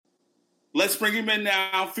Let's bring him in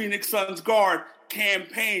now. Phoenix Suns guard,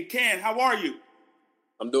 Payne. Cam, how are you?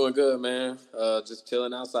 I'm doing good, man. Just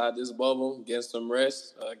chilling outside this bubble, getting some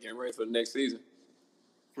rest, getting ready for the next season.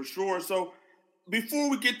 For sure. So before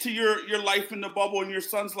we get to your life in the bubble and your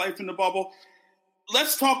son's life in the bubble,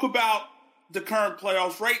 let's talk about the current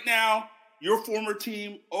playoffs. Right now, your former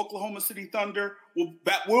team, Oklahoma City Thunder,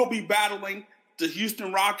 will be battling the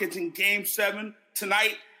Houston Rockets in Game 7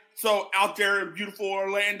 tonight. So out there in beautiful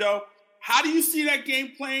Orlando, how do you see that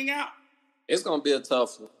game playing out? It's going to be a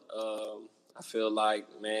tough one. I feel like,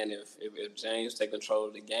 man, if James take control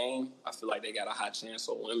of the game, I feel like they got a high chance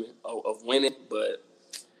of winning. But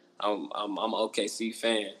I'm an OKC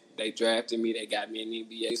fan. They drafted me. They got me in the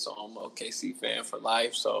NBA, so I'm an OKC fan for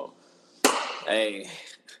life. So, hey,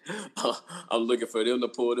 I'm looking for them to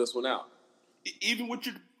pull this one out. Even with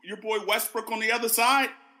your boy Westbrook on the other side?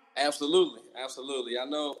 Absolutely.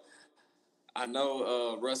 I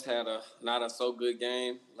know Russ had not a so good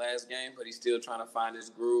game last game, but he's still trying to find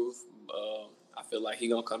his groove. I feel like he's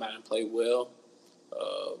going to come out and play well.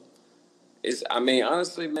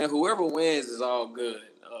 Honestly, man, whoever wins is all good.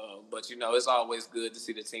 But, it's always good to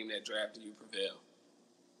see the team that drafted you prevail.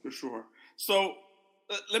 For sure. So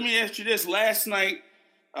let me ask you this. Last night,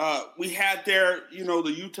 we had the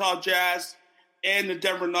Utah Jazz and the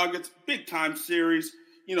Denver Nuggets, big-time series.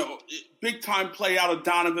 Big-time play out of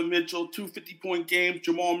Donovan Mitchell, 2 50-point games.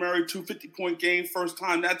 Jamal Murray, 2 50-point games. First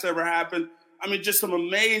time that's ever happened. Just some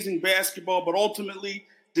amazing basketball, but ultimately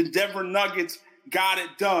the Denver Nuggets got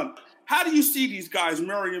it done. How do you see these guys,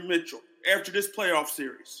 Murray and Mitchell, after this playoff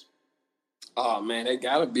series? Oh, man, they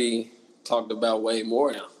got to be talked about way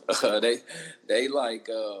more now. They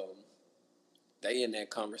in that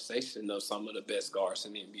conversation of some of the best guards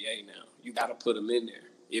in the NBA now. You got to put them in there.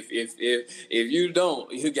 If you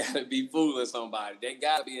don't, you got to be fooling somebody. They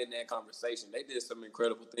got to be in that conversation. They did some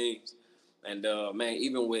incredible things. And, man,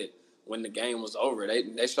 even when the game was over,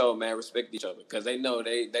 they showed, man, respect each other because they know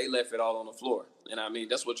they left it all on the floor. And,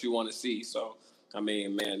 that's what you want to see. So,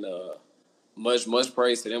 man, much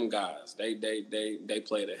praise to them guys. They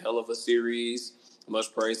played a hell of a series.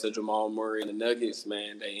 Much praise to Jamal Murray and the Nuggets,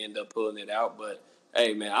 man. They end up pulling it out. But,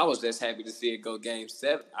 hey, man, I was just happy to see it go Game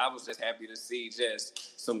 7. I was just happy to see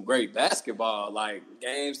just some great basketball. Like,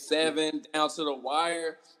 Game 7, down to the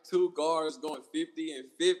wire, 2 guards going 50 and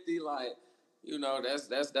 50. Like,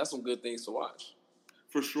 that's some good things to watch.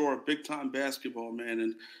 For sure. Big-time basketball, man.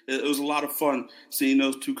 And it was a lot of fun seeing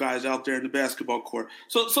those 2 guys out there in the basketball court.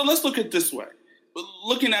 So let's look at it this way.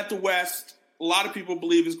 Looking at the West, a lot of people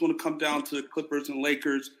believe it's going to come down to the Clippers and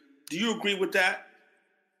Lakers. Do you agree with that?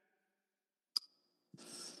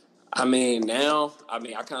 I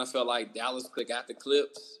kind of felt like Dallas could have got the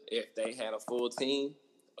Clips if they had a full team.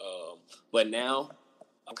 But now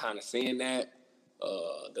I'm kind of seeing that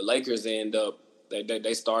the Lakers end up,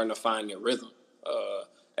 they starting to find their rhythm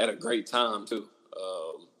at a great time, too.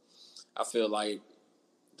 I feel like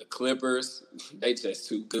the Clippers, they just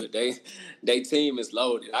too good. They team is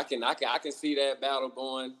loaded. I can see that battle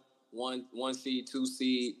going one seed, 2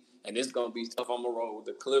 seed. And it's gonna be tough on the road with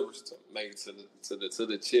the Clippers to make it to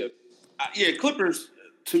the chip. Clippers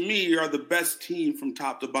to me are the best team from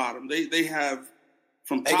top to bottom. They have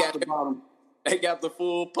from top to bottom. They got the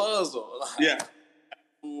full puzzle.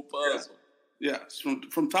 Full puzzle. Yes,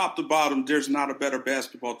 from top to bottom, there's not a better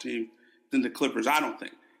basketball team than the Clippers. I don't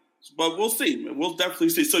think, but we'll see. We'll definitely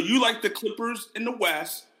see. So you like the Clippers in the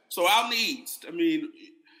West? So out in the East,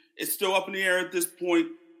 it's still up in the air at this point.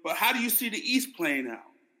 But how do you see the East playing out?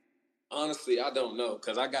 Honestly, I don't know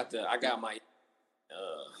because I got my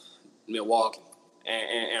Milwaukee,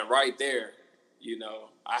 and right there,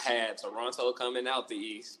 I had Toronto coming out the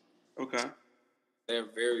East. Okay, they're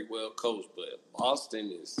very well coached, but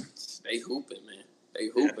Boston they hooping, man. They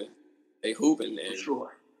hooping, man. For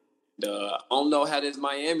sure. I don't know how this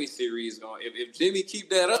Miami series going. If Jimmy keep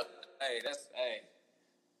that up,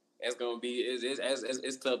 that's gonna be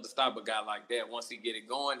it's tough to stop a guy like that. Once he get it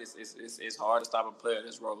going, it's hard to stop a player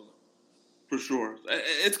that's rolling. For sure.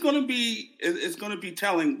 It's going to be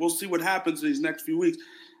telling. We'll see what happens in these next few weeks.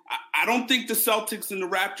 I don't think the Celtics and the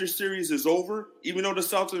Raptors series is over, even though the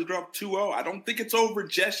Celtics dropped 2-0. I don't think it's over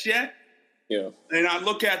just yet. Yeah. And I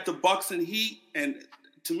look at the Bucks and Heat, and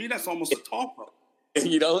to me, that's almost a toss-up.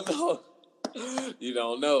 You don't know. You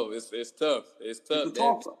don't know. It's tough. It's tough. It's a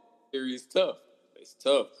toss-up. Series tough. It's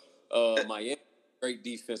tough. Miami, great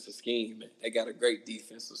defensive scheme, man. They got a great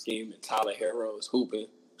defensive scheme, and Tyler Herro is hooping.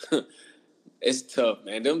 It's tough,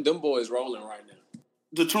 man. Them boys rolling right now.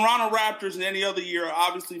 The Toronto Raptors in any other year,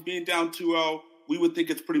 obviously being down 2-0, we would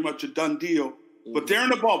think it's pretty much a done deal. Mm-hmm. But they're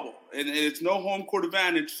in a bubble, and it's no home court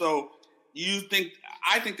advantage. So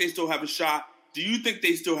I think they still have a shot. Do you think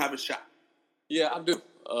they still have a shot? Yeah, I do.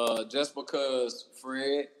 Just because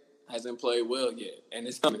Fred hasn't played well yet, and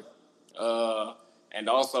it's coming. And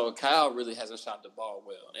also, Kyle really hasn't shot the ball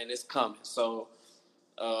well, and it's coming. So,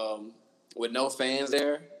 with no fans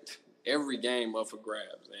there, every game up for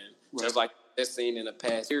grabs. And just like that's seen in the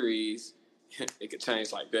past series, it could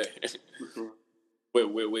change like that.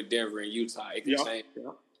 with Denver and Utah, it could change.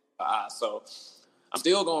 Yeah. So, I'm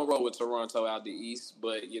still going to roll with Toronto out the East,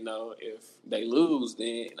 but, if they lose,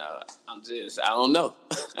 then I don't know.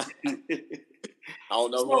 I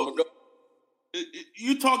don't know who I'm going to go.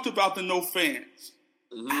 You talked about the no fans.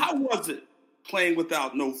 Mm-hmm. How was it playing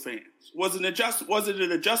without no fans? Was it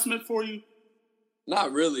an adjustment for you?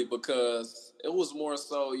 Not really, because it was more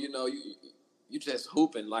so, you just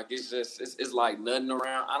hooping. Like, it's like nothing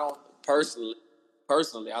around. I don't personally,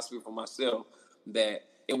 I speak for myself, that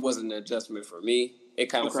it wasn't an adjustment for me. It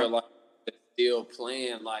kind of felt like still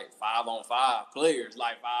playing like 5-on-5 players,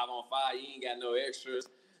 like 5-on-5. You ain't got no extras.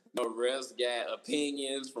 No rest, got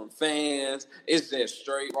opinions from fans. It's just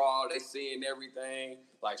straight raw. They seeing everything,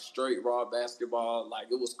 like straight raw basketball. Like,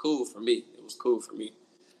 it was cool for me.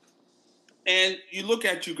 And you look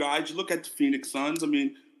at you guys, you look at the Phoenix Suns. I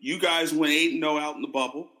mean, you guys went 8-0 out in the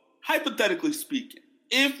bubble. Hypothetically speaking,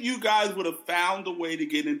 if you guys would have found a way to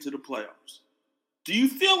get into the playoffs, do you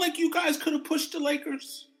feel like you guys could have pushed the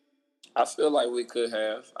Lakers? I feel like we could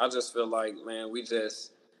have. I just feel like, man, we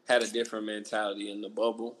just had a different mentality in the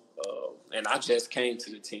bubble. And I just came to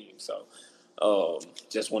the team. So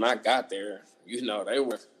just when I got there, they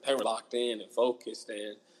were locked in and focused.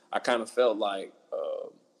 And I kind of felt like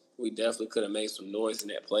we definitely could have made some noise in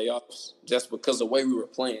that playoffs just because of the way we were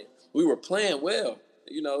playing. We were playing well.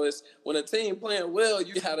 It's when a team playing well,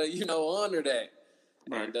 you got to, honor that.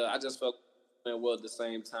 Right. And I just felt well at the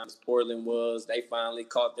same time as Portland was. They finally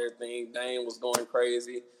caught their thing. Dame was going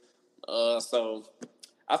crazy. So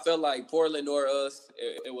I felt like Portland or us,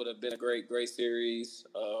 it would have been a great series.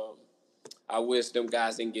 I wish them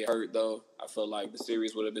guys didn't get hurt, though. I felt like the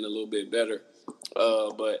series would have been a little bit better.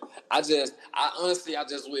 But I honestly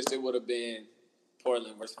wish it would have been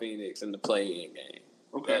Portland versus Phoenix in the play-in game.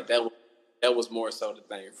 Okay. That was more so the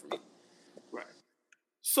thing for me. Right.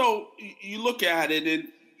 So you look at it, and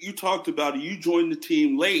you talked about it. You joined the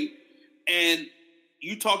team late, and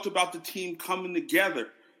you talked about the team coming together.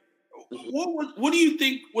 What do you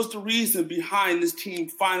think was the reason behind this team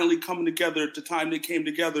finally coming together at the time they came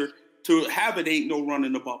together to have an 8-0 run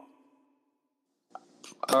in the bubble?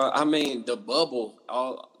 The bubble,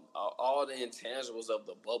 all the intangibles of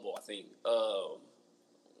the bubble, I think.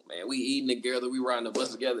 Man, we eating together, we riding the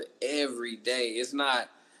bus together every day. It's not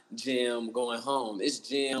gym going home. It's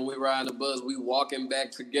gym, we riding the bus, we walking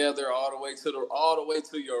back together all the way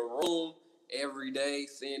to your room every day,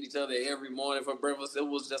 seeing each other every morning for breakfast. It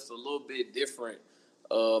was just a little bit different.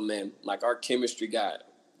 Man, like our chemistry got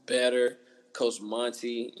better. Coach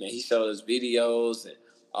Monty, man, he showed us videos and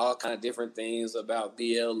all kind of different things about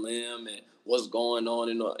BLM and what's going on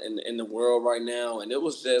in the world right now. And it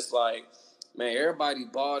was just like, man, everybody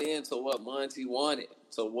bought into what Monty wanted,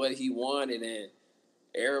 to what he wanted, and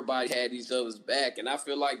everybody had each other's back. And I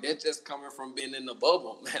feel like that's just coming from being in the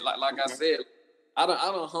bubble, man. Like I said, I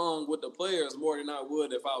done hung with the players more than I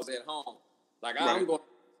would if I was at home. Like, I'm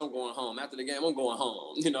going home. After the game, I'm going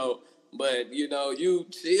home, But, you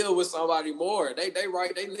chill with somebody more. They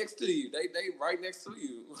next to you. They right next to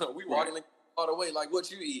you. We walking all the way, like,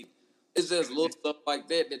 what you eat. It's just little stuff like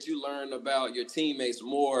that you learn about your teammates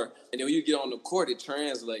more. And then when you get on the court, it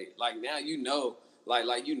translates. Like, now I know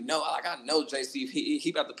JC, he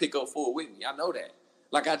about to pick up 4 with me. I know that.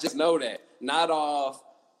 Like, I just know that. Not off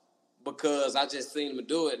because I just seen him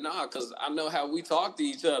do it. Nah, because I know how we talk to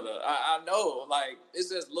each other. I know. Like, it's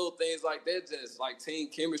just little things like that, just like team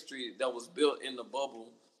chemistry that was built in the bubble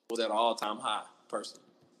was at an all-time high, personally.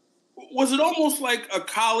 Was it almost like a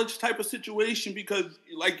college type of situation? Because,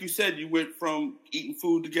 like you said, you went from eating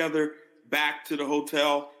food together back to the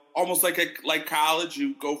hotel, almost like college.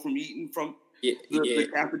 You go from eating from the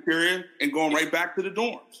cafeteria and going right back to the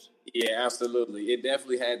dorms. Yeah, absolutely. It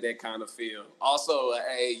definitely had that kind of feel. Also, an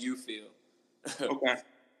AAU feel. Okay.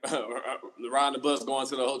 Riding the bus, going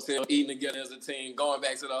to the hotel, eating together as a team, going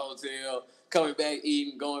back to the hotel, coming back,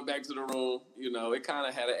 eating, going back to the room. It kind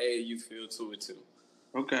of had an AAU feel to it, too.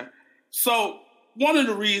 Okay. So one of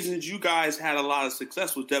the reasons you guys had a lot of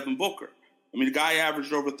success was Devin Booker. I mean, the guy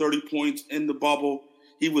averaged over 30 points in the bubble.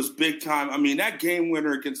 He was big time. I mean, that game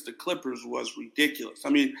winner against the Clippers was ridiculous. I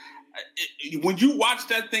mean, when you watch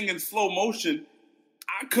that thing in slow motion,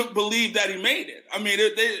 I couldn't believe that he made it. I mean,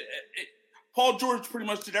 Paul George pretty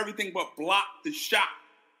much did everything but block the shot.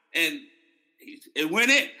 And It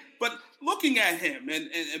went in. But looking at him and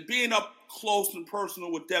being up close and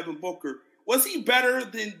personal with Devin Booker, was he better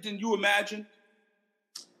than you imagined?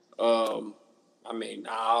 I mean,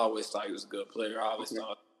 I always thought he was a good player. I always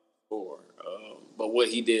thought he was but what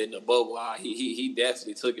he did in the bubble, he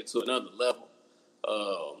definitely took it to another level.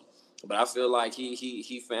 But I feel like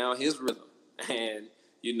he found his rhythm. And,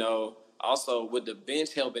 also with the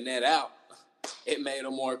bench helping that out, it made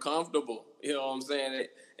him more comfortable. You know what I'm saying?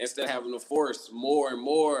 Instead of having to force more and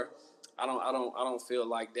more, I don't feel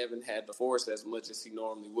like Devin had to force as much as he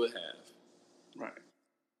normally would have. Right.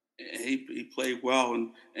 He played well,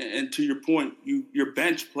 and to your point, your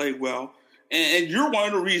bench played well, and you're one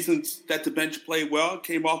of the reasons that the bench played well.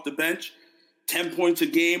 Came off the bench, 10 points a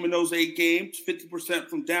game in those 8 games, 50%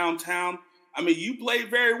 from downtown. I mean, you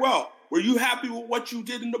played very well. Were you happy with what you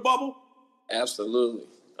did in the bubble? Absolutely.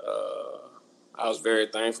 I was very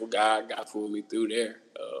thankful God pulled me through there.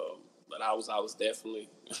 But I was definitely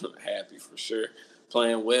happy for sure.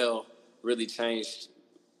 Playing well really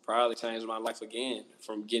probably changed my life again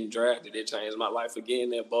from getting drafted. It changed my life again.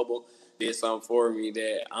 That bubble did something for me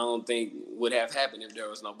that I don't think would have happened if there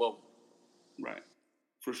was no bubble. Right.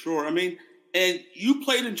 For sure. I mean, and you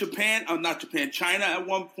played in China at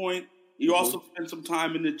one point. You also spent some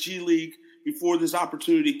time in the G League before this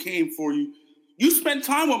opportunity came for you. You spent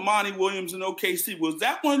time with Monty Williams in OKC. Was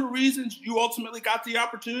that one of the reasons you ultimately got the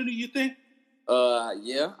opportunity, you think?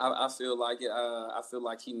 Yeah, I feel like it. I feel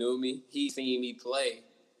like he knew me. He seen me play,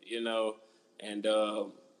 and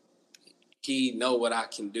he know what I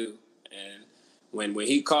can do. And when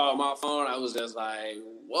he called my phone, I was just like,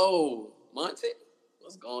 whoa, Monty,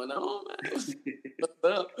 what's going on, man? What's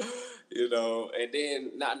up? And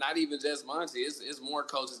then not even just Monty. It's more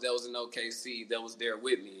coaches that was in OKC that was there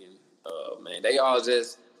with me. And, man, they all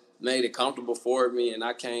just made it comfortable for me, and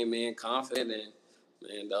I came in confident,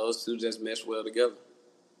 and those two just meshed well together.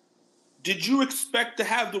 Did you expect to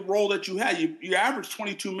have the role that you had? You averaged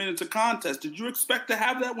 22 minutes a contest. Did you expect to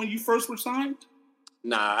have that when you first were signed?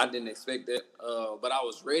 Nah, I didn't expect that, but I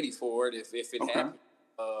was ready for it if it happened.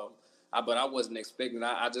 But I wasn't expecting it.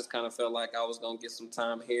 I just kind of felt like I was going to get some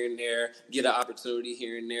time here and there, get an opportunity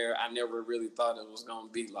here and there. I never really thought it was going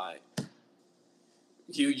to be like,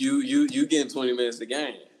 you getting 20 minutes a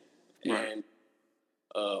game. Right. And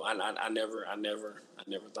I never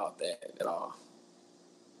thought that at all.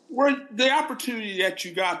 Were the opportunity that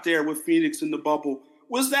you got there with Phoenix in the bubble,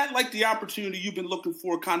 was that like the opportunity you've been looking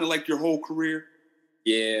for kind of like your whole career?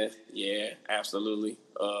 Yeah, absolutely.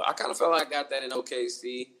 I kind of felt like I got that in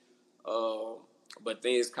OKC, but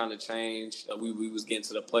things kind of changed. We was getting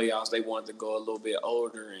to the playoffs. They wanted to go a little bit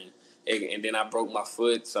older, and then I broke my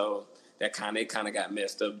foot, so that kind of got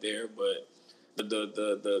messed up there. But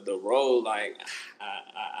the role, like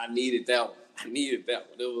I needed that one.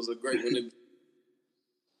 It was a great one.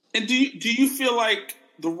 And do you feel like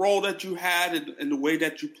the role that you had and the way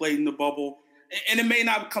that you played in the bubble, and it may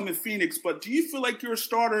not come in Phoenix, but do you feel like you're a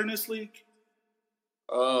starter in this league?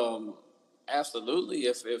 Absolutely.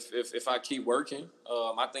 If I keep working,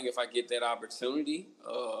 I think if I get that opportunity,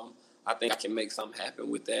 I think I can make something happen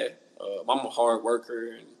with that. I'm a hard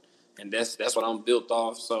worker, and that's what I'm built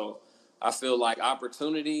off. So I feel like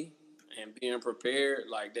opportunity and being prepared,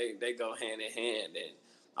 like they go hand in hand, and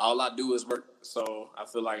all I do is work. So I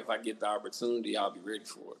feel like if I get the opportunity, I'll be ready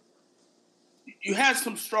for it. You had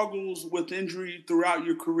some struggles with injury throughout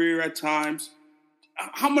your career at times.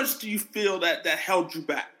 How much do you feel that held you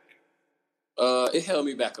back? It held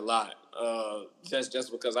me back a lot.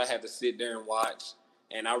 Just because I had to sit there and watch,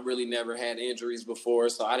 and I really never had injuries before,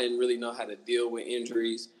 so I didn't really know how to deal with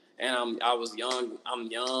injuries. And I was young. I'm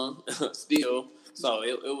young still, so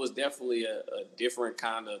it was definitely a different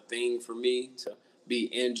kind of thing for me to be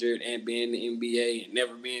injured and be in the NBA and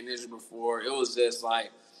never being injured before. It was just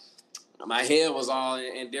like my head was all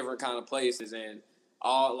in different kind of places, and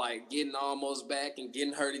all like getting almost back and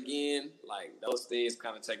getting hurt again. Like those things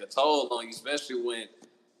kind of take a toll on you, especially when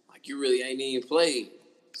like you really ain't even played.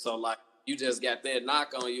 So like you just got that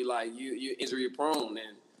knock on you, like you injury prone,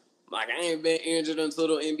 and like I ain't been injured until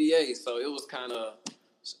the NBA, so it was kind of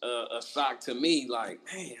a shock to me. Like,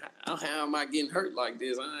 man, how am I getting hurt like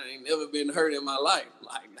this? I ain't never been hurt in my life.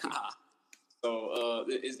 Like, nah. So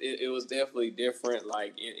it was definitely different.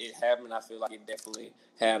 Like it happened. I feel like it definitely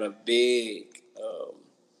had a big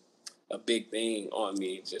thing on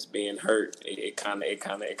me. Just being hurt, it kind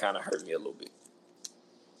of hurt me a little bit.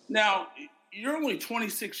 Now you're only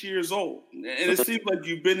 26 years old, and it seems like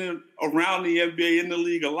you've been around the NBA in the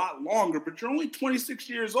league a lot longer. But you're only 26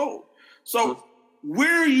 years old. So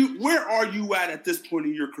where are you at this point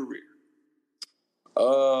in your career?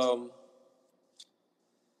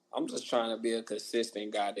 I'm just trying to be a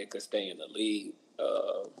consistent guy that could stay in the league.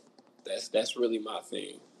 That's really my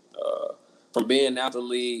thing. From being out the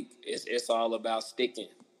league, it's all about sticking.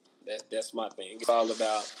 That's my thing. It's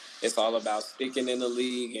all about sticking in the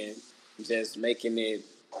league and just making it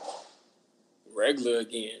regular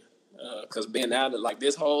again. Because being out like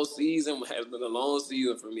this whole season has been a long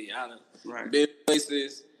season for me. I done been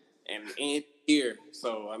places and in here,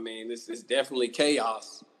 so I mean this is definitely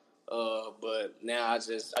chaos. But now I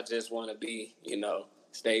just want to be,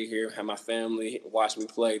 stay here, have my family, watch me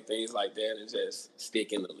play, things like that, and just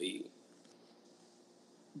stick in the league.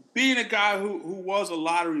 Being a guy who was a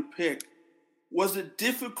lottery pick, was it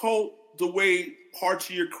difficult the way parts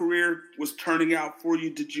of your career was turning out for you?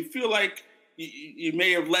 Did you feel like you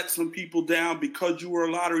may have let some people down because you were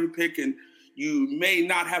a lottery pick and you may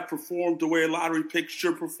not have performed the way a lottery pick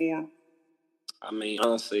should perform? I mean,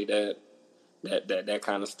 honestly, that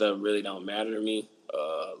kind of stuff really don't matter to me.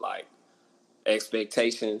 Like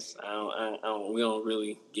expectations, we don't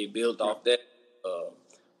really get built off that.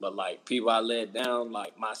 But like people I let down,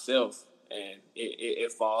 like myself, and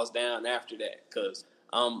it falls down after that because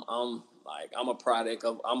I'm a product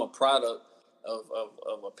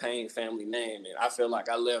of a Payne family name, and I feel like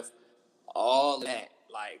I left all that.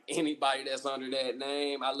 Like anybody that's under that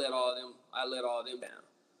name, I let all them down.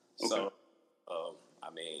 Okay. So, I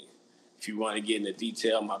mean, if you want to get into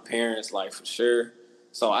detail, my parents, like for sure.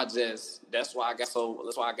 So that's why I got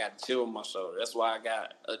a chill on my shoulder. That's why I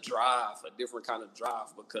got a different kind of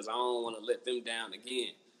drive, because I don't want to let them down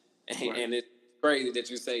again. And it's crazy that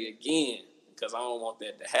you say again, because I don't want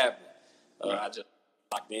that to happen. I just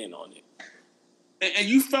locked in on it. And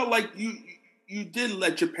you felt like you did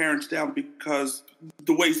let your parents down because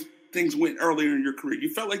the way things went earlier in your career.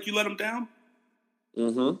 You felt like you let them down?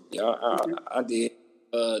 Mm-hmm. Yeah, I did.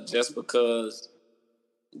 Just because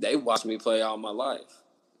they watched me play all my life.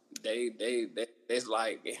 It's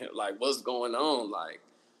like what's going on? Like,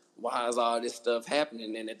 why is all this stuff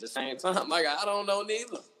happening? And at the same time, like, I don't know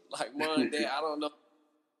neither. Like, Mom and Dad, I don't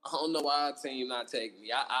know why our team not taking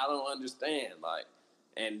me. I don't understand. Like,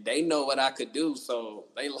 and they know what I could do, so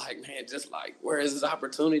they like, man, just like, where is this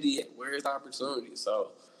opportunity at? Where is the opportunity?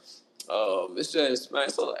 So, it's just, man,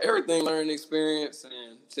 so everything learning experience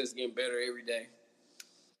and just getting better every day.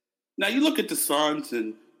 Now you look at the Suns,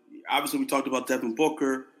 and obviously we talked about Devin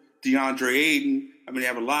Booker, DeAndre Ayton. I mean, they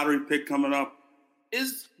have a lottery pick coming up.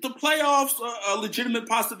 Is the playoffs a legitimate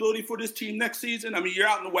possibility for this team next season? I mean, you're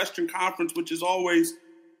out in the Western Conference, which is always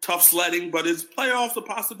tough sledding, but is playoffs a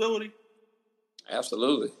possibility?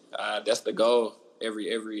 Absolutely. That's the goal every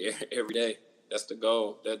day. That's the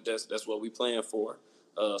goal. That's what we playing for.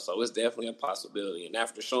 So it's definitely a possibility. And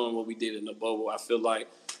after showing what we did in the bubble, I feel like,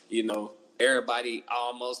 everybody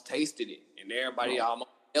almost tasted it, and everybody almost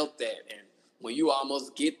felt that. And when you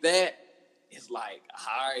almost get that, it's like,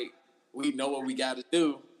 all right, we know what we got to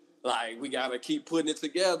do. Like, we got to keep putting it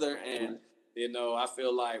together. And, I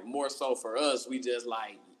feel like more so for us, we just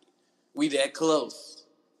like, we that close.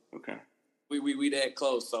 Okay. We that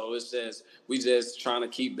close. So it's just, we just trying to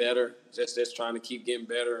keep better, just trying to keep getting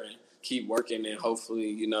better and keep working. And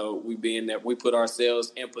hopefully, we put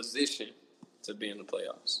ourselves in position to be in the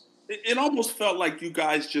playoffs. It almost felt like you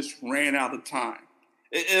guys just ran out of time.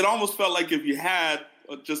 It almost felt like if you had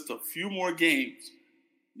just a few more games,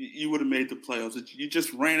 you would have made the playoffs. You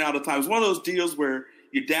just ran out of time. It's one of those deals where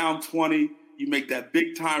you're down 20, you make that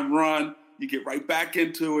big time run, you get right back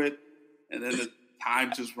into it, and then the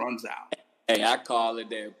time just runs out. Hey, I call it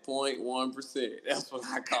that 0.1%. That's what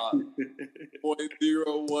I call it.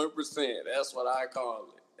 0.01%. That's what I call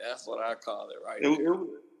it. That's what I call it right there.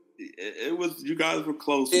 It was, you guys were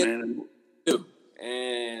close, man.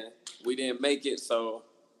 And we didn't make it, so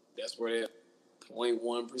that's where that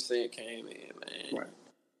 0.1% came in, man. Right.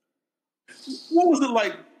 What was it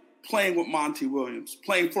like playing for Monty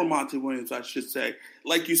Williams, I should say?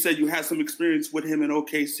 Like you said, you had some experience with him in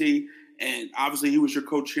OKC, and obviously he was your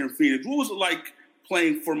coach here in Phoenix. What was it like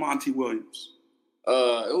playing for Monty Williams?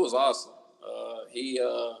 It was awesome. He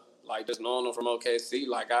just knowing him from OKC,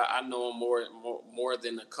 like I know him more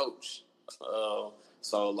than the coach.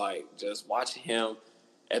 So like just watching him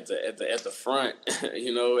at the front, at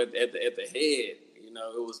the head,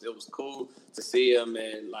 it was cool to see him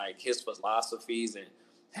and like his philosophies and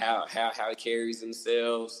how he carries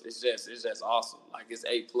himself. It's just awesome. Like it's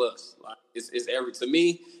A+. Like it's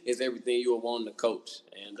everything you would want in a coach.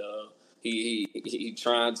 And he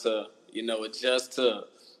trying to adjust to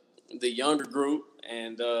the younger group.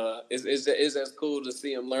 And it's just cool to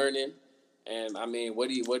see him learning, and I mean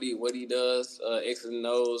what he does, X and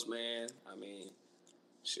O's, man. I mean,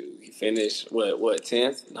 shoot, he finished what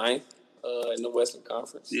 10th, 9th in the Western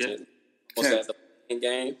Conference. Yeah. Almost at the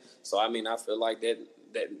game. So, I mean, I feel like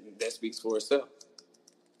that speaks for itself.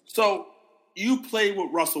 So, you played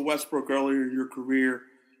with Russell Westbrook earlier in your career,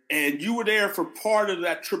 and you were there for part of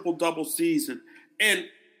that triple-double season. And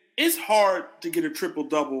it's hard to get a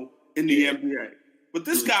triple-double in the NBA. But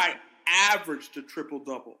this guy averaged a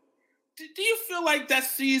triple-double. Do you feel like that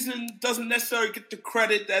season doesn't necessarily get the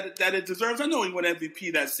credit that it deserves? I know he won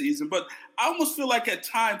MVP that season, but I almost feel like at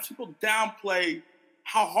times people downplay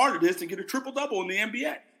how hard it is to get a triple-double in the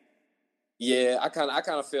NBA. Yeah, I kind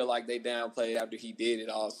of feel like they downplayed after he did it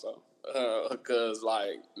also. Because,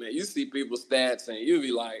 like, man, you see people's stats and you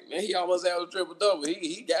be like, man, he almost had a triple-double.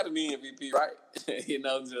 He got to be MVP, right? You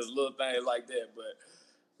know, just little things like that. But,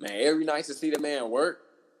 man, every night to see the man work,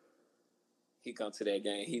 he come to that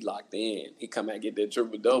game, he locked in. He come out and get that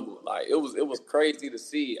triple-double. Like, it was crazy to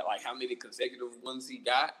see, like, how many consecutive ones he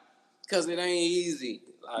got. Because it ain't easy.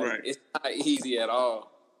 Like, It's not easy at all.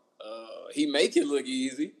 He make it look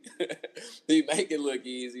easy.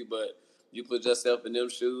 But you put yourself in them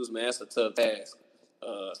shoes, man, it's a tough task.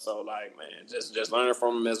 So, like, man, just learning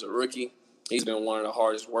from him as a rookie. He's been one of the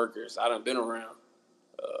hardest workers I done been around.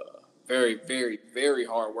 Very, very, very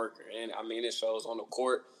hard worker. And, I mean, it shows on the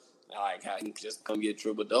court, like, how he just come get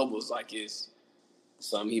triple-doubles. Like, it's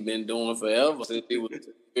something he been doing forever since he was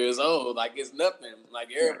 2 years old. Like, it's nothing. Like,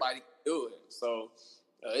 everybody can do it. So,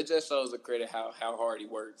 it just shows the credit how hard he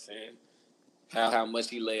works and how much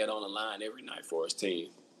he laid on the line every night for his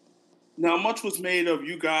team. Now, much was made of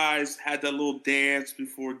you guys had that little dance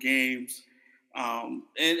before games.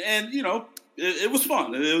 And you know, it was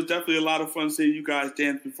fun. It was definitely a lot of fun seeing you guys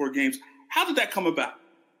dance before games. How did that come about?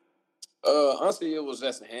 Honestly, it was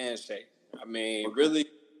just a handshake. I mean, really,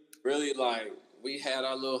 like, we had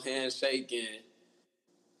our little handshake and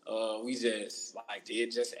we just, like,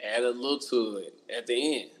 it just added a little to it at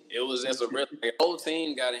the end. It was just the whole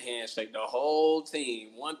team got a handshake. The whole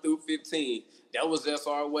team, 1 through 15. That was just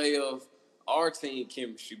our way of our team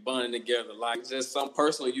chemistry bonding together. Like, just some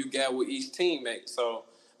personal you got with each teammate. So,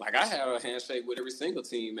 like, I had a handshake with every single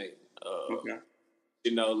teammate.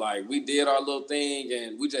 You know, like, we did our little thing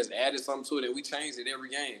and we just added something to it and we changed it every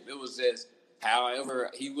game. It was just however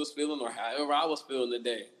he was feeling or however I was feeling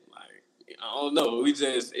today. Like, I don't know. It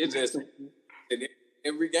just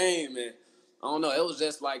every game, and I don't know. It was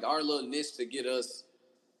just like our little niche to get us,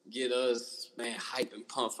 man, hype and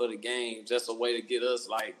pumped for the game. Just a way to get us,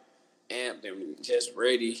 like, amped and just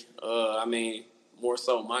ready. I mean, more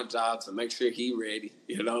so my job to make sure he ready,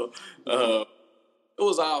 you know. It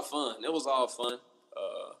was all fun. It wasn't,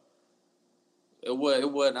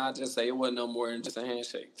 I just say it wasn't no more than just a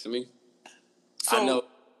handshake to me. So,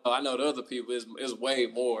 I know to other people is way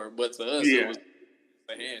more, but to us it was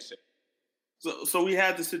a handshake. So we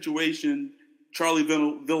had the situation, Charlie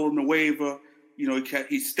Villanueva, you know,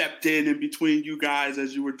 he stepped in between you guys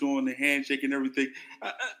as you were doing the handshake and everything.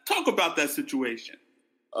 Talk about that situation.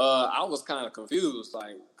 I was kind of confused,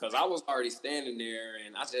 like, because I was already standing there,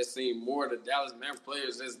 and I just seen more of the Dallas Mavericks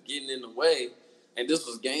players just getting in the way. And this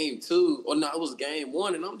was game 2. Or no, it was game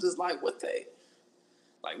 1, and I'm just like, what they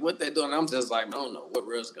doing? I'm just like, I don't know what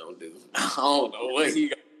Russ gonna do. I don't know what he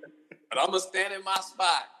gonna do. But I'm going to stand in my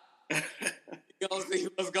spot. You're going to see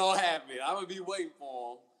what's going to happen. I'm going to be waiting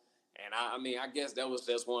for him. And, I mean, I guess that was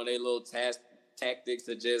just one of their little tactics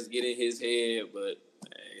to just get in his head, but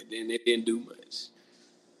then it didn't do much.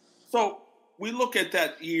 So we look at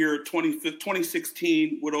that year,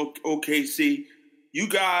 2016 with OKC. You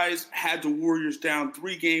guys had the Warriors down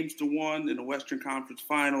 3-1 in the Western Conference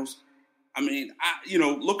Finals. I mean,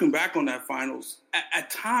 looking back on that finals, at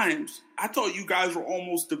times, I thought you guys were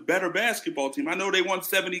almost the better basketball team. I know they won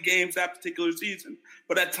 70 games that particular season,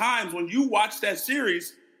 but at times when you watch that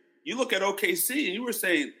series, you look at OKC and you were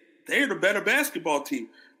saying they're the better basketball team.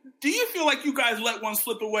 Do you feel like you guys let one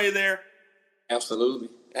slip away there? Absolutely,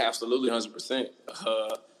 100%.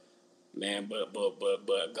 Man, but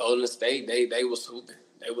Golden State, they was hooping.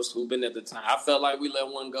 They was hooping at the time. I felt like we let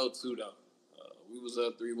one go too, though. We was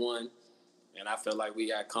up 3-1, and I felt like we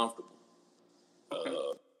got comfortable.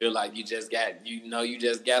 Feel like you just got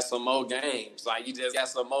some more games. Like, you just got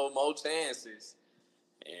some more chances.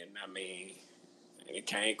 And, I mean, it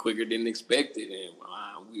came quicker than expected, and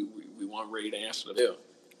we weren't ready to answer the bell.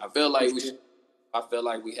 I felt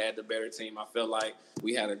like we had the better team. I felt like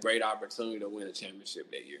we had a great opportunity to win a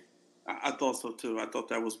championship that year. I thought so, too. I thought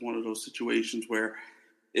that was one of those situations where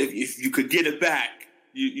if you could get it back,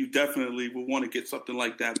 you definitely would want to get something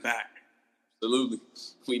like that back. Absolutely.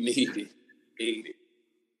 We need it.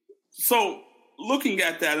 So, looking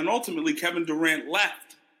at that, and ultimately Kevin Durant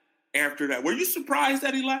left after that. Were you surprised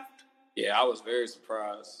that he left? Yeah, I was very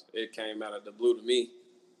surprised. It came out of the blue to me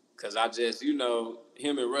because I just, him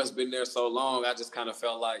and Russ been there so long. I just kind of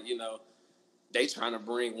felt like, they trying to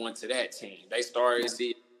bring one to that team. They started to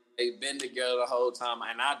see they've been together the whole time,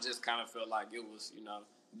 and I just kind of felt like it was,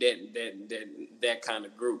 that kind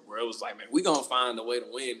of group where it was like, man, we gonna find a way to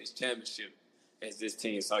win this championship as this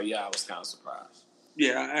team. So yeah, I was kind of surprised.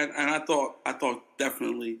 Yeah, and I thought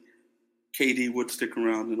definitely KD would stick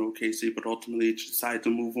around in OKC, but ultimately he decided to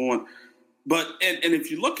move on. But and if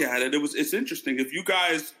you look at it, it's interesting. If you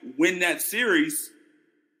guys win that series,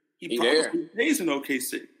 he probably stays in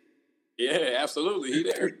OKC. Yeah, absolutely, he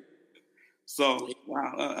there. So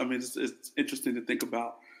wow, I mean, it's interesting to think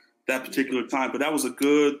about that particular time. But that was a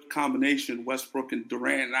good combination, Westbrook and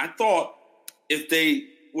Durant. And I thought if they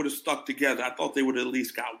would have stuck together, I thought they would have at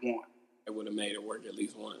least got one. It would have made it work at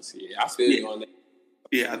least once. Yeah, I feel you on that.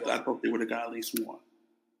 Yeah, I thought they would have got at least one.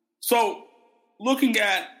 So, looking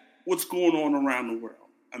at what's going on around the world,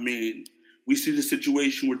 I mean, we see the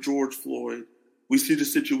situation with George Floyd. We see the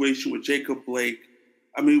situation with Jacob Blake.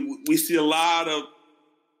 I mean, we see a lot of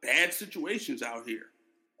bad situations out here.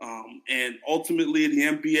 And ultimately, the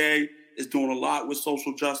NBA is doing a lot with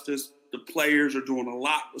social justice. The players are doing a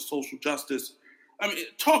lot with social justice. I mean,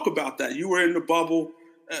 talk about that. You were in the bubble.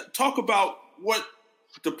 Talk about what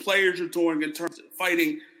the players are doing in terms of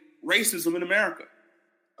fighting racism in America.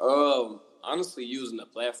 Honestly, using the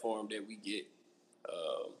platform that we get,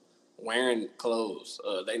 wearing clothes.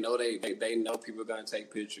 They know they know people are gonna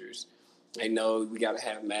take pictures. They know we gotta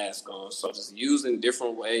have masks on. So just using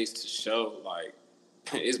different ways to show like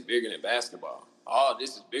it's bigger than basketball. Oh,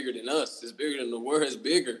 this is bigger than us. It's bigger than the world. It's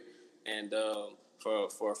bigger. And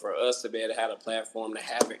for us to be able to have a platform to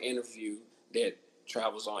have an interview that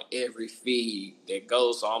travels on every feed, that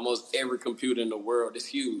goes to almost every computer in the world is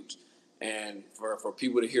huge. And for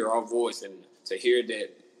people to hear our voice and to hear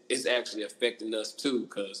that it's actually affecting us too,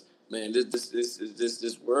 because man,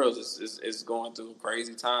 this world is going through a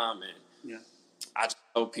crazy time, and I just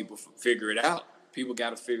hope people figure it out. People got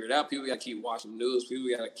to figure it out. People got to keep watching the news. People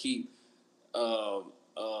got to keep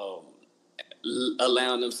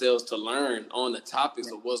allowing themselves to learn on the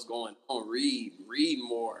topics of what's going on. Read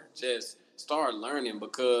more. Just start learning,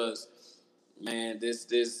 because man,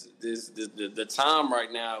 the time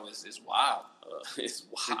right now is wild. It's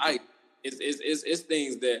wild. It's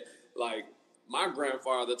things that like my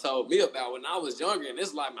grandfather told me about when I was younger, and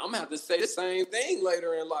it's like I'm gonna have to say the same thing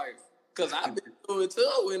later in life, because I've been through it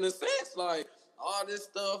too, in a sense. Like all this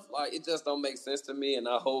stuff, like it just don't make sense to me, and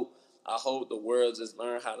I hope the world just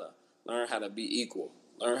learn how to be equal.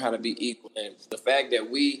 Learn how to be equal. And the fact that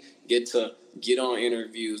we get on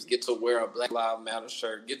interviews, get to wear a Black Lives Matter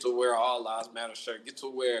shirt, get to wear All Lives Matter shirt, get to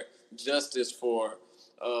wear justice for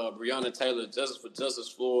Breonna Taylor, justice for Justice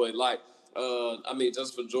Floyd,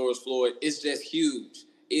 justice for George Floyd, it's just huge.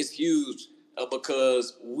 It's huge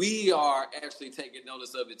because we are actually taking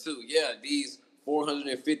notice of it too. Yeah, these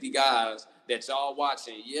 450 guys that y'all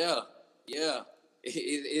watching,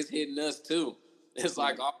 it's hitting us too. It's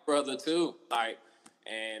like our brother too. Like,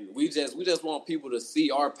 and we just want people to see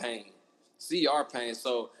our pain.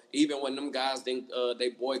 So even when them guys think they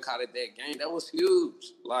boycotted that game, that was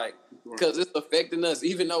huge. Like, because it's affecting us,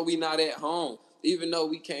 even though we not at home, even though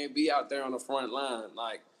we can't be out there on the front line.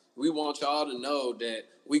 Like, we want y'all to know that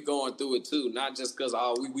we going through it too, not just because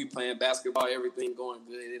we playing basketball, everything going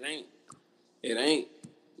good. It ain't.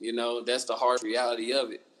 That's the harsh reality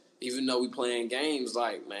of it. Even though we playing games,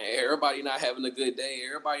 like, man, everybody not having a good day.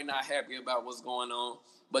 Everybody not happy about what's going on.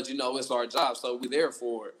 But, it's our job, so we're there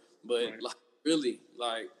for it. But, like, really,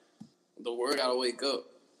 like, the world got to wake up.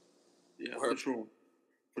 Yeah, for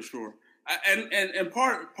sure. And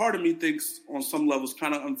part of me thinks on some levels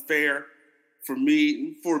kind of unfair for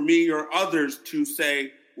me or others to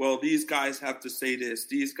say, well, these guys have to say this.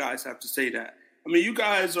 These guys have to say that. I mean, you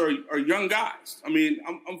guys are young guys. I mean,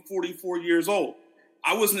 I'm 44 years old.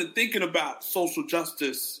 I wasn't thinking about social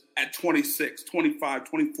justice at 26, 25,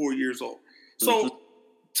 24 years old. So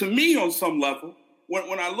to me, on some level,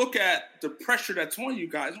 when I look at the pressure that's on you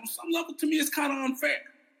guys, on some level, to me, it's kind of unfair.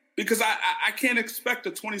 Because I can't expect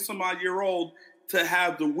a 20-some-odd-year-old to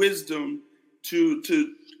have the wisdom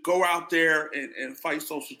to go out there and fight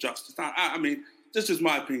social justice. I mean, this is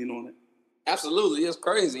my opinion on it. Absolutely. It's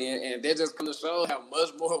crazy. And that just going to show how much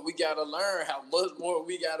more we got to learn, how much more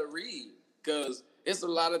we got to read. Because it's a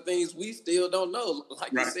lot of things we still don't know.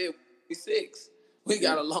 Like you said, 26. We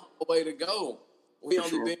got a long way to go. We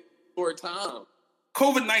only been for a short time.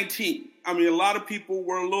 COVID-19. I mean, a lot of people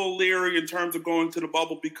were a little leery in terms of going to the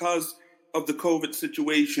bubble because of the COVID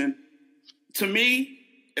situation. To me,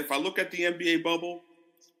 if I look at the NBA bubble,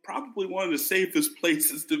 probably one of the safest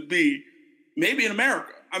places to be, maybe in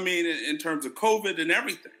America. I mean, in terms of COVID and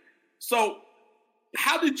everything. So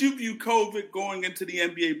how did you view COVID going into the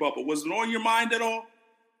NBA bubble? Was it on your mind at all?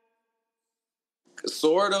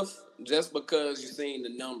 Sort of, just because you've seen the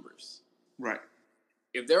numbers. Right.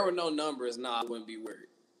 If there were no numbers, I wouldn't be worried.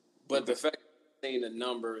 But the fact that seeing the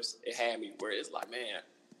numbers, it had me worried. It's like, man,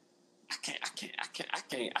 I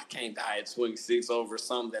can't die at 26 over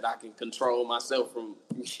something that I can control myself from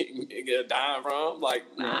dying from. Like,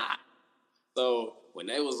 nah. So when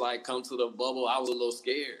they was like, come to the bubble, I was a little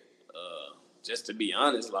scared. Just to be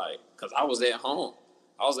honest, like, because I was at home.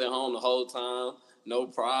 I was at home the whole time. No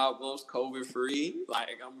problems, COVID free.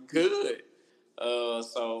 Like, I'm good.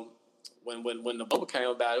 So when the bubble came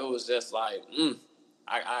about, it was just like,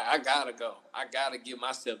 I gotta go. I gotta give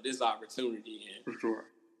myself this opportunity. And for sure.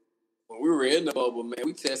 When we were in the bubble, man,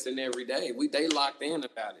 we testing every day. They locked in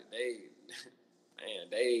about it.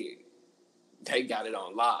 They got it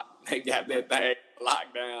on lock. They got that thing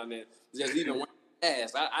locked down, and just even wearing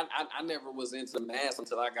masks. I never was into the mask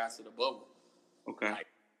until I got to the bubble. Okay. Like,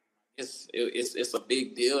 it's a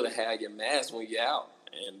big deal to have your mask when you're out.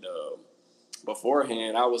 And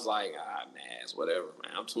beforehand, I was like, mask, whatever,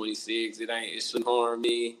 man. I'm 26. It shouldn't harm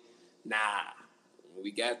me. Nah. When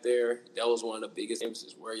we got there, that was one of the biggest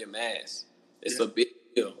emphasis. Wear your mask. It's a big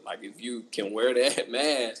deal. Like, if you can wear that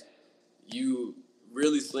mask, you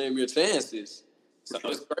really slim your chances. So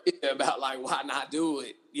it's crazy about, like, why not do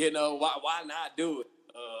it? You know, why not do it?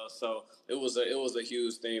 So it was a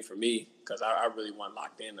huge thing for me because I really wasn't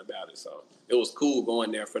locked in about it. So it was cool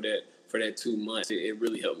going there for that 2 months. It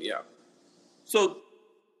really helped me out. So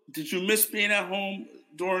did you miss being at home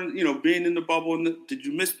during, being in the bubble? Did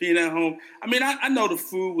you miss being at home? I mean, I know the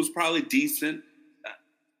food was probably decent.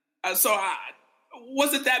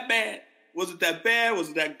 Was it that bad? Was it that bad? Was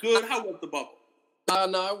it that good? How was the bubble?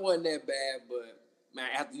 No, it wasn't that bad, but man,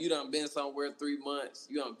 after you done been somewhere 3 months,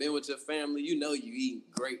 you done been with your family, you know you eating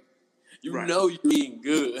great. You know you eating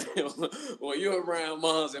good. When you're around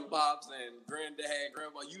moms and pops and granddad,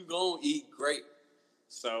 grandma, you gonna eat great.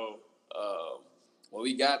 So when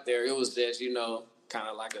we got there, it was just, kind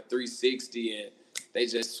of like a 360, and they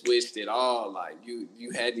just switched it all. Like,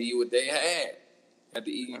 you had to eat what they had to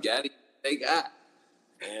eat, you got to eat what they got.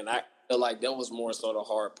 And I feel like that was more so the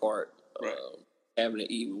hard part. Having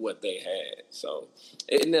to eat what they had. So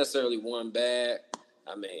it necessarily wasn't bad.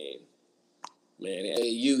 I mean, man, hey,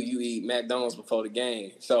 you eat McDonald's before the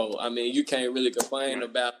game. So, I mean, you can't really complain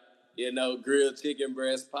about, grilled chicken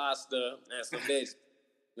breast, pasta, and some veggies.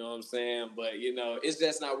 You know what I'm saying? But, it's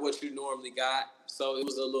just not what you normally got. So it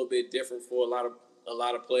was a little bit different for a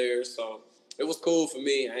lot of players. So it was cool for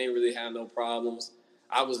me. I ain't really had no problems.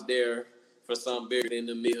 I was there for something bigger than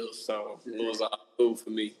the meal. So it was all cool for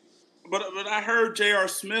me. But I heard J.R.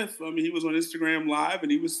 Smith. I mean, he was on Instagram Live,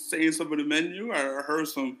 and he was saying some of the menu. I heard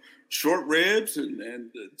some short ribs, and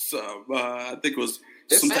I think it was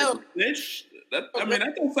some type of fish. That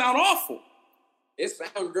don't sound awful. It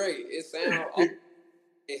sounds great. It sounded great.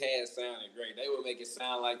 They would make it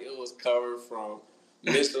sound like it was covered from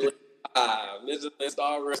Michelin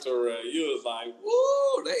star restaurant. You was like,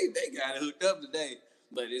 woo, they got it hooked up today.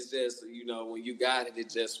 But it's just, when you got it, it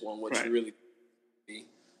just wasn't what you really be.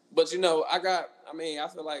 But, I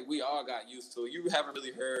feel like we all got used to it. You haven't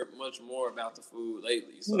really heard much more about the food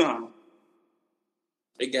lately. So no.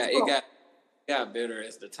 It got better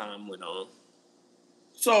as the time went on.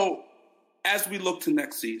 So, as we look to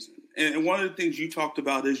next season, and one of the things you talked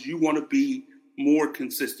about is you want to be more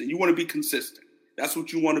consistent. You want to be consistent. That's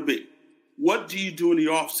what you want to be. What do you do in the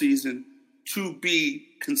off season to be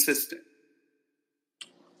consistent?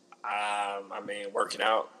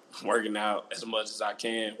 Working out as much as I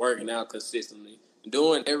can, working out consistently,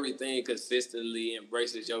 doing everything consistently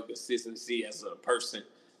embraces your consistency as a person.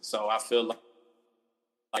 So I feel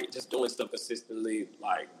like just doing stuff consistently,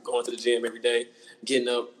 like going to the gym every day, getting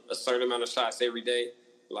up a certain amount of shots every day.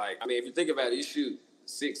 Like, if you think about it, you shoot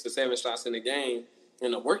 6 to 7 shots in a game.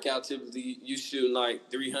 In a workout, typically you shoot like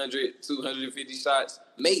 300, 250 shots,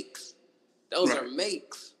 makes. Those are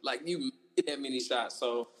makes. Like, you make that many shots.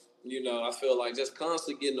 So, I feel like just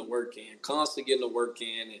constantly getting the work in, and constantly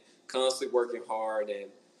working hard,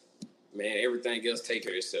 and, man, everything else take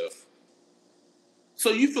care of itself.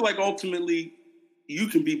 So you feel like ultimately you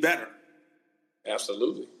can be better?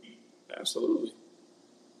 Absolutely.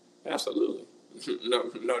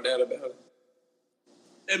 No doubt about it.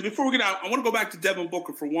 And before we get out, I want to go back to Devin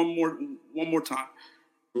Booker for one more time.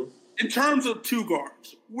 Mm-hmm. In terms of two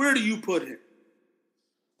guards, where do you put him?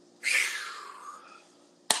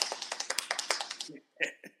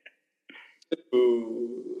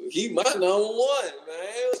 He my number one,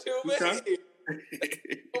 man. man. Okay.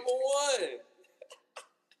 Number one.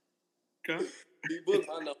 Okay. He was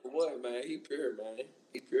my number one, man. He pure, man.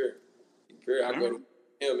 He pure. He pure. I All go to him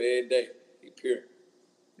every day. He pure.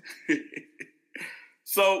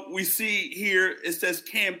 So we see here it says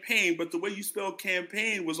campaign, but the way you spell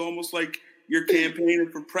campaign was almost like you're campaigning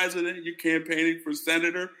for president, you're campaigning for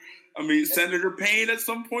senator. I mean, Senator Payne at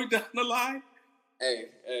some point down the line. Hey.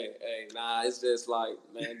 Nah, it's just like,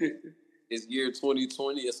 man, it's year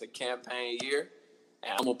 2020. It's a campaign year,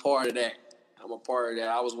 and I'm a part of that. I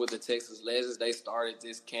was with the Texas Legends. They started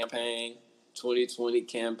this campaign, 2020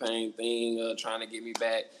 campaign thing, trying to get me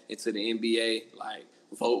back into the NBA. Like,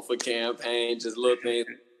 vote for campaign, just little things.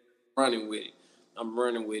 Running with it. I'm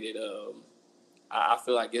running with it. I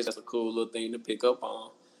feel like it's just a cool little thing to pick up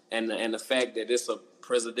on, and the fact that it's a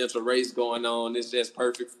presidential race going on is just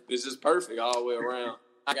perfect. It's just perfect all the way around.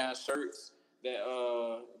 I got shirts that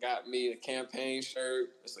got me a campaign shirt.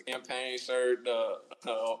 It's a campaign shirt of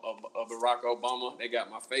Barack Obama. They got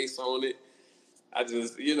my face on it. I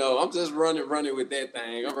just, I'm just running with that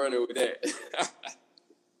thing. I'm running with that.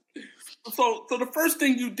 So the first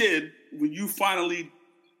thing you did when you finally,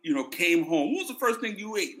 came home, what was the first thing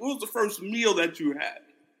you ate? What was the first meal that you had?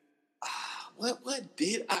 What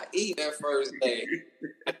did I eat that first day?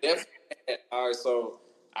 All right, so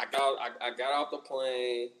I got off the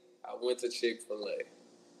plane. I went to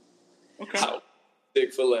Chick-fil-A. Okay.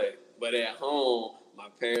 Chick-fil-A. But at home, my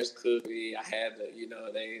parents cooked me. I had to,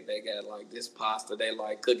 they got like this pasta they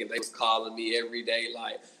like cooking. They was calling me every day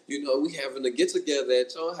like, we having a get together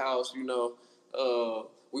at your house,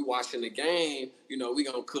 we watching the game, we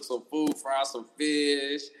gonna cook some food, fry some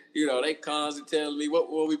fish. They constantly telling me what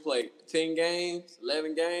we play, 10 games,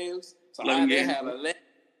 11 games. So they have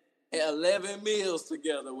 11 meals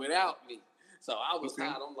together without me. So I was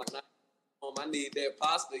hot. I'm like, I need that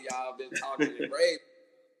pasta y'all been talking and raving.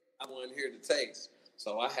 I wasn't here to taste.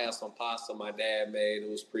 So I had some pasta my dad made. It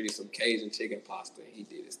was some Cajun chicken pasta. And he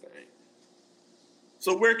did his thing.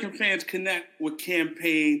 So where can fans connect with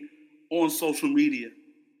Campaign on social media?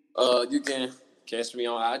 You can catch me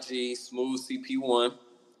on IG, SmoothCP1,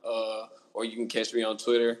 or you can catch me on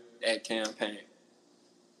Twitter @Campaign.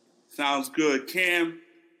 Sounds good. Cam,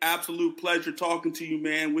 absolute pleasure talking to you,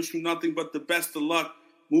 man. Wish you nothing but the best of luck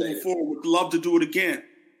moving forward. Would love to do it again.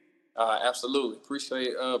 Absolutely.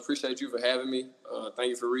 Appreciate you for having me. Thank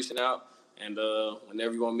you for reaching out. And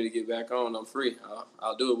whenever you want me to get back on, I'm free.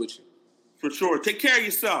 I'll do it with you. For sure. Take care of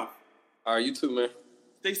yourself. All right, you too, man.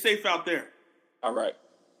 Stay safe out there. All right.